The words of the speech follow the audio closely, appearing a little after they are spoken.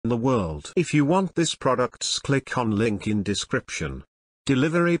the world. If you want this products, click on link in description.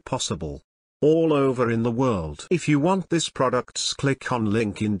 Delivery possible. All over in the world. If you want this products, click on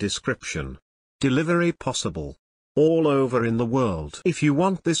link in description. Delivery possible. All over in the world. If you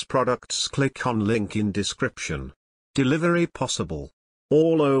want this products, click on link in description. Delivery possible.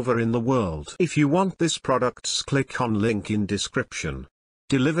 All over in the world. If you want this products, click on link in description.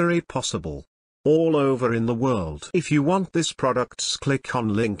 Delivery possible. All over in the world. If you want this products, click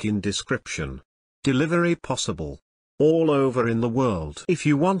on link in description. Delivery possible. All over in the world. If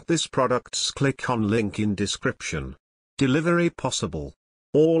you want this products, click on link in description. Delivery possible.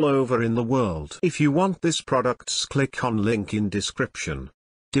 All over in the world. If you want this products, click on link in description.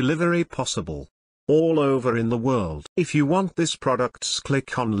 Delivery possible. All over in the world. If you want this products,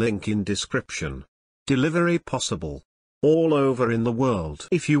 click on link in description. Delivery possible. All over in the world.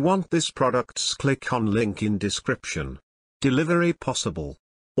 If you want this products, click on link in description. Delivery possible.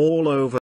 All over